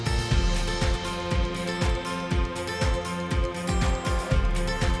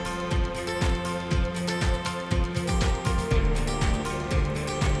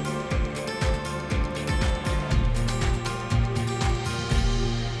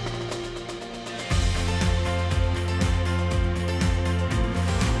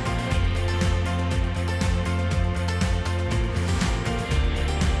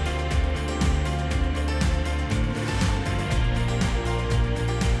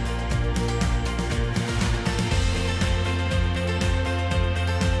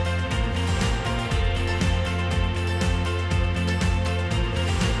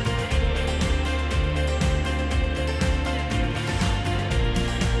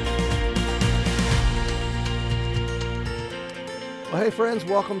Well, hey friends,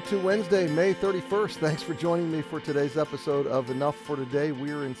 welcome to Wednesday, May 31st. Thanks for joining me for today's episode of Enough for Today.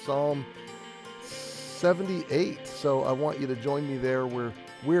 We're in Psalm 78, so I want you to join me there.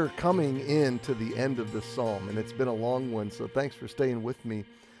 We're coming into the end of this psalm, and it's been a long one, so thanks for staying with me.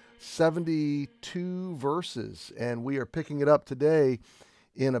 72 verses, and we are picking it up today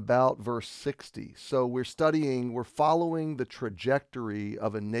in about verse 60. So we're following the trajectory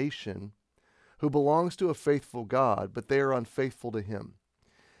of a nation who belongs to a faithful God, but they are unfaithful to him.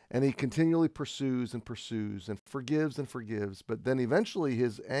 And he continually pursues and pursues and forgives, but then eventually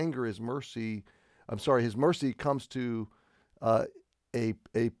his mercy comes to a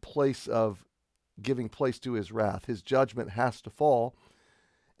place of giving place to his wrath. His judgment has to fall.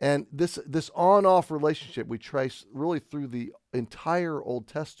 And this on-off relationship we trace really through the entire Old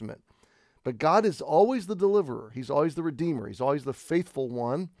Testament. But God is always the deliverer. He's always the redeemer. He's always the faithful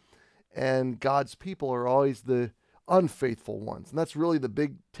one. And God's people are always the unfaithful ones. And that's really the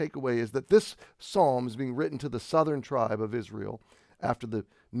big takeaway, is that this psalm is being written to the southern tribe of Israel after the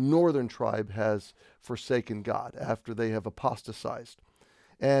northern tribe has forsaken God, after they have apostatized.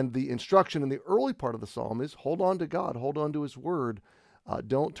 And the instruction in the early part of the psalm is hold on to God, hold on to his word.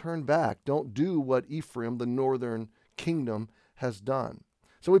 Don't turn back. Don't do what Ephraim, the northern kingdom, has done.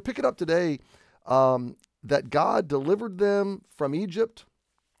 So we pick it up today that God delivered them from Egypt.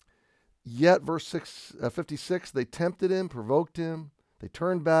 Yet, verse 56, they tempted him, provoked him. They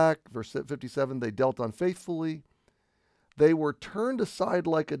turned back. Verse 57, they dealt unfaithfully. They were turned aside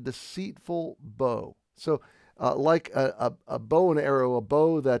like a deceitful bow. So, like a bow and arrow, a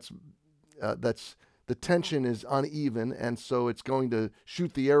bow that's the tension is uneven, and so it's going to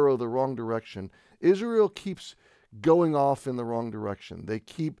shoot the arrow the wrong direction. Israel keeps going off in the wrong direction. They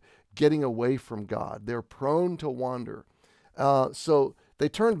keep getting away from God. They're prone to wander. So they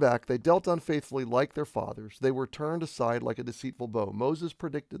turned back. They dealt unfaithfully like their fathers. They were turned aside like a deceitful bow. Moses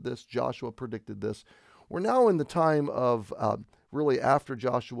predicted this. Joshua predicted this. We're now in the time of really after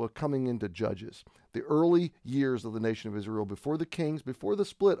Joshua coming into Judges, the early years of the nation of Israel, before the kings, before the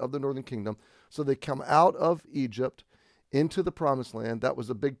split of the northern kingdom. So they come out of Egypt into the promised land. That was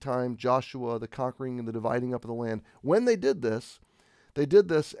a big time, Joshua, the conquering and the dividing up of the land. When they did this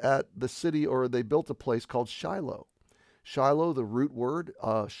at the city, or they built a place called Shiloh. Shiloh, the root word,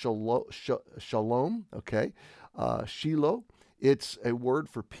 shalom, okay, Shiloh. It's a word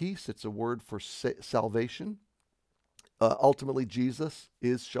for peace. It's a word for salvation. Ultimately, Jesus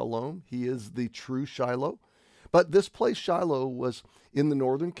is Shalom. He is the true Shiloh. But this place, Shiloh, was in the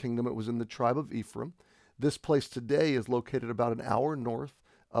northern kingdom. It was in the tribe of Ephraim. This place today is located about an hour north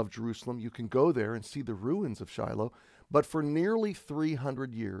of Jerusalem. You can go there and see the ruins of Shiloh. But for nearly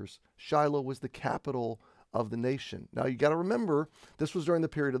 300 years, Shiloh was the capital of the nation. Now, you got to remember, this was during the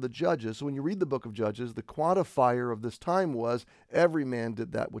period of the Judges. So when you read the book of Judges, the quantifier of this time was every man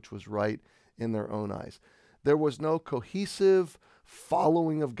did that which was right in their own eyes. There was no cohesive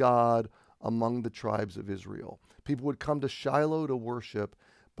following of God among the tribes of Israel. People would come to Shiloh to worship,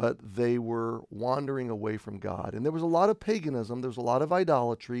 but they were wandering away from God. And there was a lot of paganism. There was a lot of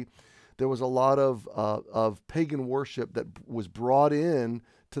idolatry. There was a lot of pagan worship that was brought in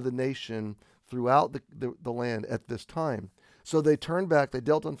to the nation throughout the land at this time. So they turned back, they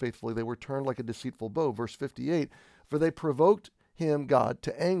dealt unfaithfully, they were turned like a deceitful bow. Verse 58, for they provoked him, God,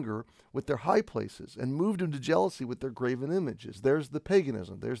 to anger with their high places and moved him to jealousy with their graven images. There's the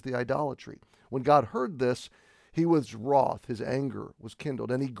paganism, there's the idolatry. When God heard this, he was wroth, his anger was kindled,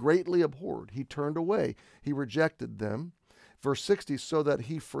 and he greatly abhorred. He turned away, he rejected them. Verse 60, so that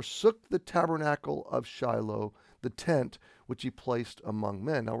he forsook the tabernacle of Shiloh, the tent which he placed among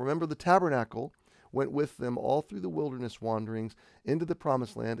men. Now remember, the tabernacle went with them all through the wilderness wanderings into the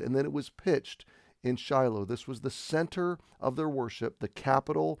promised land, and then it was pitched in Shiloh. This was the center of their worship, the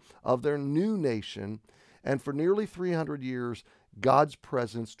capital of their new nation, and for nearly 300 years, God's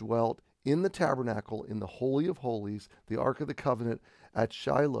presence dwelt in the tabernacle, in the Holy of Holies, the Ark of the Covenant at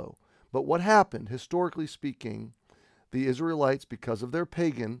Shiloh. But what happened, historically speaking? The Israelites, because of their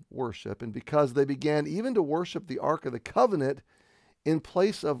pagan worship and because they began even to worship the Ark of the Covenant in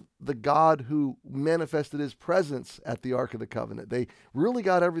place of the God who manifested his presence at the Ark of the Covenant, they really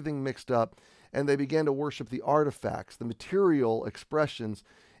got everything mixed up, and they began to worship the artifacts, the material expressions,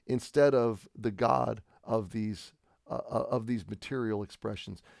 instead of the God of these material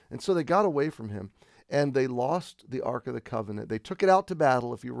expressions. And so they got away from him. And they lost the Ark of the Covenant. They took it out to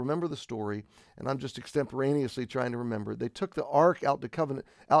battle, if you remember the story, and I'm just extemporaneously trying to remember. They took the Ark out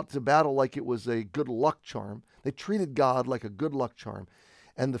to battle like it was a good luck charm. They treated God like a good luck charm.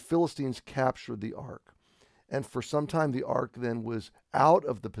 And the Philistines captured the Ark. And for some time, the Ark then was out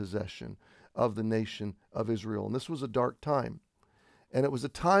of the possession of the nation of Israel. And this was a dark time. And it was a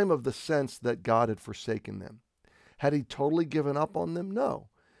time of the sense that God had forsaken them. Had he totally given up on them? No.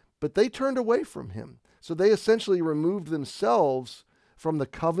 But they turned away from him. So they essentially removed themselves from the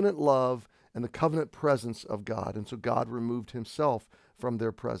covenant love and the covenant presence of God. And so God removed himself from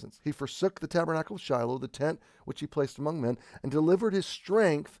their presence. He forsook the tabernacle of Shiloh, the tent which he placed among men, and delivered his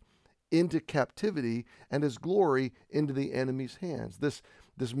strength into captivity and his glory into the enemy's hands. This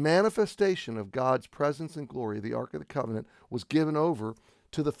manifestation of God's presence and glory, the Ark of the Covenant, was given over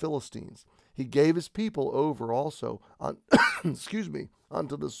to the Philistines. He gave his people over also onto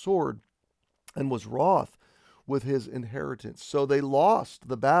the sword, and was wroth with his inheritance. So they lost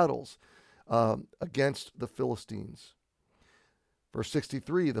the battles against the Philistines. Verse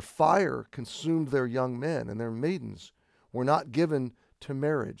 63, the fire consumed their young men, and their maidens were not given to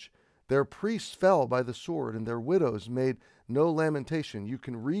marriage. Their priests fell by the sword, and their widows made no lamentation. You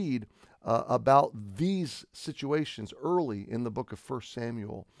can read about these situations early in the book of 1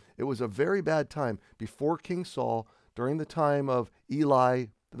 Samuel. It was a very bad time before King Saul, during the time of Eli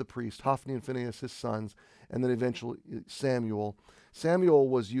the priest, Hophni and Phinehas, his sons, and then eventually Samuel. Samuel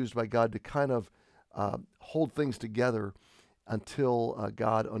was used by God to kind of hold things together until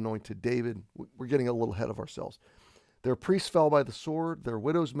God anointed David. We're getting a little ahead of ourselves. Their priests fell by the sword, their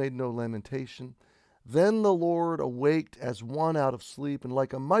widows made no lamentation. Then the Lord awaked as one out of sleep, and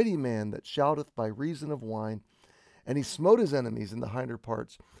like a mighty man that shouteth by reason of wine, and he smote his enemies in the hinder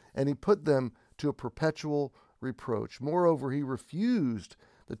parts, and he put them to a perpetual reproach. Moreover, he refused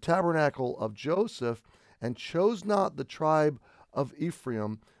the tabernacle of Joseph, and chose not the tribe of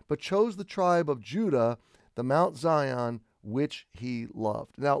Ephraim, but chose the tribe of Judah, the Mount Zion, which he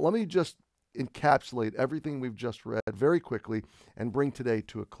loved. Now, let me just encapsulate everything we've just read very quickly and bring today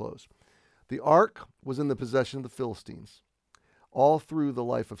to a close. The ark was in the possession of the Philistines all through the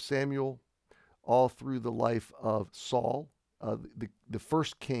life of Samuel, all through the life of Saul, the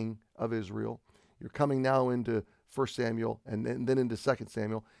first king of Israel. You're coming now into 1 Samuel and then into 2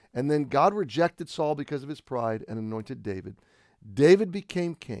 Samuel. And then God rejected Saul because of his pride and anointed David. David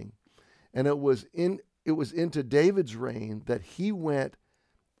became king, and it was into David's reign that he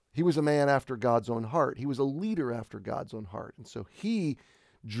was a man after God's own heart. He was a leader after God's own heart. And so he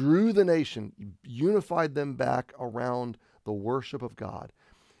drew the nation, unified them back around the worship of God.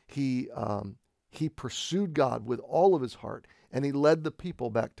 He pursued God with all of his heart, and he led the people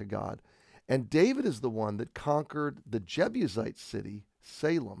back to God. And David is the one that conquered the Jebusite city,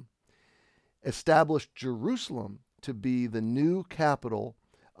 Salem, established Jerusalem to be the new capital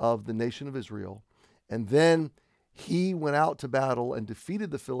of the nation of Israel, and then he went out to battle and defeated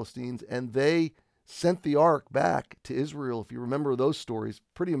the Philistines, and they sent the ark back to Israel. If you remember those stories,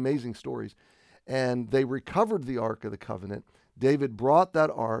 pretty amazing stories. And they recovered the Ark of the Covenant. David brought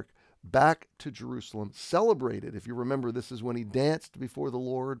that ark back to Jerusalem, celebrated. If you remember, this is when he danced before the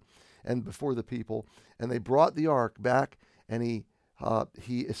Lord and before the people. And they brought the ark back, and he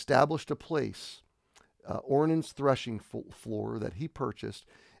established a place, Ornan's threshing floor that he purchased,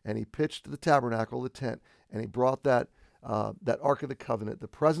 and he pitched the tabernacle, the tent, and he brought that Ark of the Covenant, the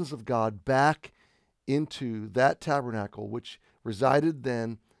presence of God, back into that tabernacle, which resided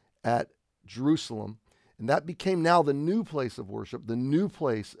then at Jerusalem. And that became now the new place of worship, the new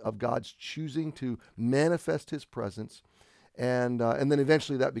place of God's choosing to manifest his presence. And then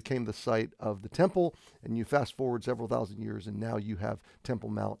eventually that became the site of the temple. And you fast forward several thousand years, and now you have Temple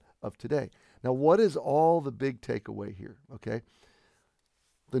Mount of today. Now, what is all the big takeaway here? Okay.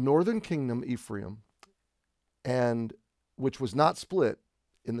 The northern kingdom, Ephraim, and which was not split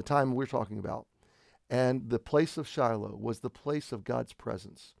in the time we're talking about, and the place of Shiloh was the place of God's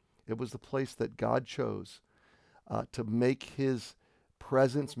presence. It was the place that God chose to make his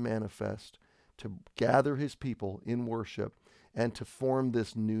presence manifest, to gather his people in worship, and to form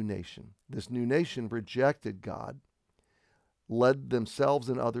this new nation. This new nation rejected God, led themselves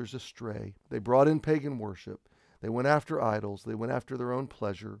and others astray. They brought in pagan worship. They went after idols. They went after their own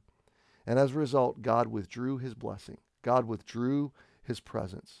pleasure. And as a result, God withdrew his blessing. God withdrew his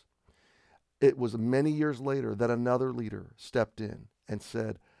presence. It was many years later that another leader stepped in and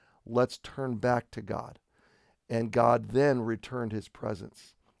said, let's turn back to God. And God then returned his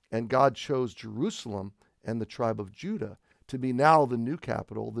presence. And God chose Jerusalem and the tribe of Judah to be now the new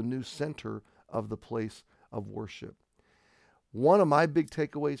capital, the new center of the place of worship. One of my big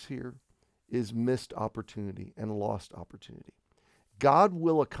takeaways here is missed opportunity and lost opportunity. God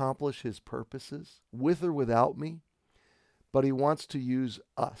will accomplish his purposes with or without me, but he wants to use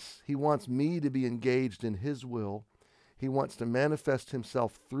us. He wants me to be engaged in his will. He wants to manifest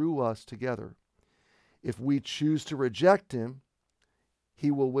himself through us together. If we choose to reject him,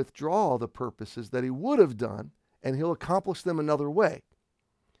 he will withdraw the purposes that he would have done, and he'll accomplish them another way.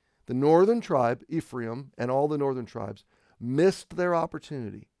 The northern tribe, Ephraim, and all the northern tribes missed their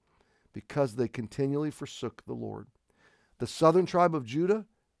opportunity because they continually forsook the Lord. The southern tribe of Judah,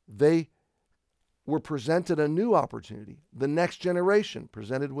 they were presented a new opportunity. The next generation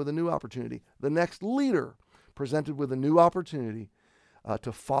presented with a new opportunity. The next leader presented with a new opportunity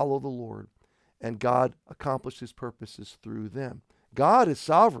to follow the Lord. And God accomplished his purposes through them. God is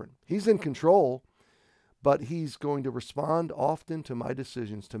sovereign. He's in control, but he's going to respond often to my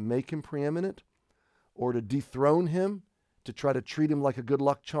decisions to make him preeminent or to dethrone him, to try to treat him like a good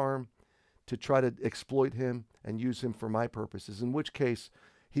luck charm, to try to exploit him and use him for my purposes, in which case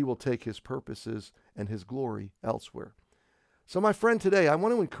he will take his purposes and his glory elsewhere. So my friend, today I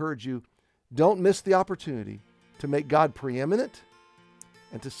want to encourage you, don't miss the opportunity to make God preeminent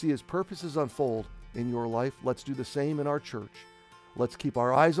and to see his purposes unfold in your life. Let's do the same in our church. Let's keep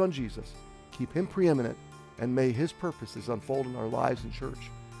our eyes on Jesus, keep him preeminent, and may his purposes unfold in our lives and church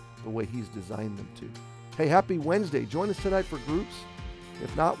the way he's designed them to. Hey, happy Wednesday. Join us tonight for groups.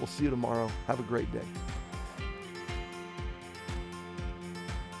 If not, we'll see you tomorrow. Have a great day.